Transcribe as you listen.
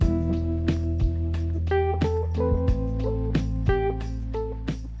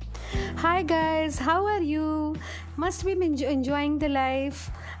guys, how are you? Must be enjoying the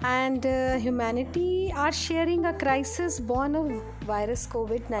life. And humanity are sharing a crisis born of virus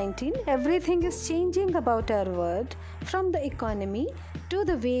COVID-19. Everything is changing about our world, from the economy to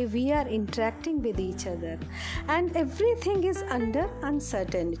the way we are interacting with each other, and everything is under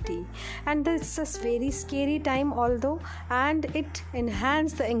uncertainty. And it's a very scary time, although, and it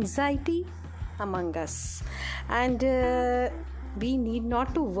enhances the anxiety among us. And we need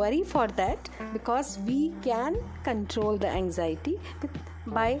not to worry for that, because we can control the anxiety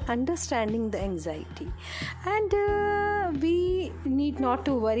by understanding the anxiety. And we need not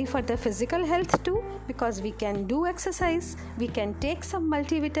to worry for the physical health too, because we can do exercise, we can take some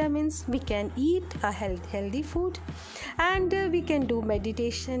multivitamins, we can eat a healthy food, and we can do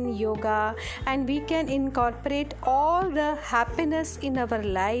meditation, yoga, and we can incorporate all the happiness in our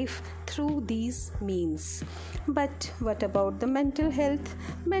life through these means. But what about the mental health?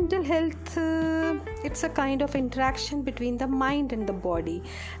 Mental health, it's a kind of interaction between the mind and the body,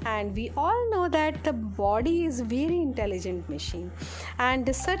 and we all know that the body is a very intelligent machine,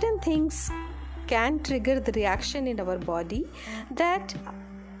 and certain things can trigger the reaction in our body that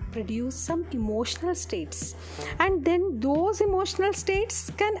produce some emotional states, and then those emotional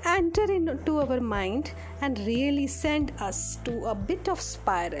states can enter into our mind and really send us to a bit of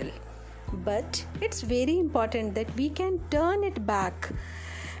spiral. But it's very important that we can turn it back.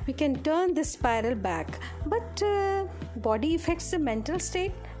 We can turn this spiral back. But body affects the mental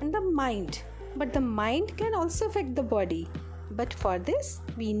state and the mind. But the mind can also affect the body. But for this,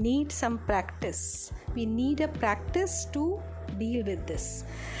 we need some practice. We need a practice to deal with this.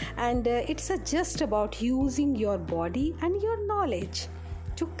 And it's just about using your body and your knowledge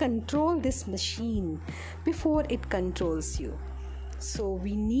to control this machine before it controls you. So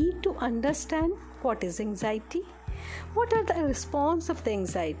we need to understand what is anxiety, what are the response of the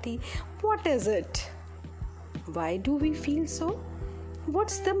anxiety, what is it, why do we feel so,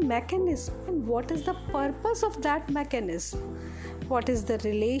 what's the mechanism, and what is the purpose of that mechanism, what is the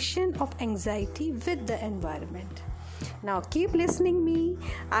relation of anxiety with the environment. Now keep listening me.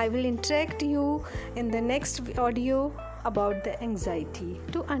 I will interact you in the next audio about the anxiety,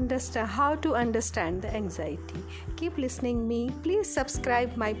 to understand how to understand the anxiety. Keep listening me. Please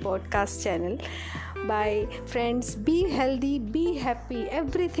subscribe my podcast channel. Bye friends. Be healthy, be happy,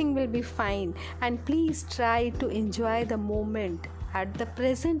 everything will be fine, and please try to enjoy the moment at the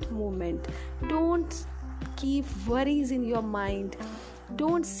present moment. Don't keep worries in your mind.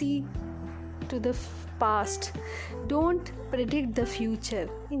 Don't see to the past. Don't predict the future.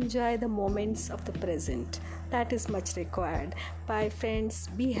 Enjoy the moments of the present. That is much required. Bye friends.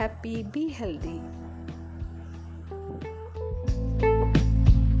 Be happy, be healthy.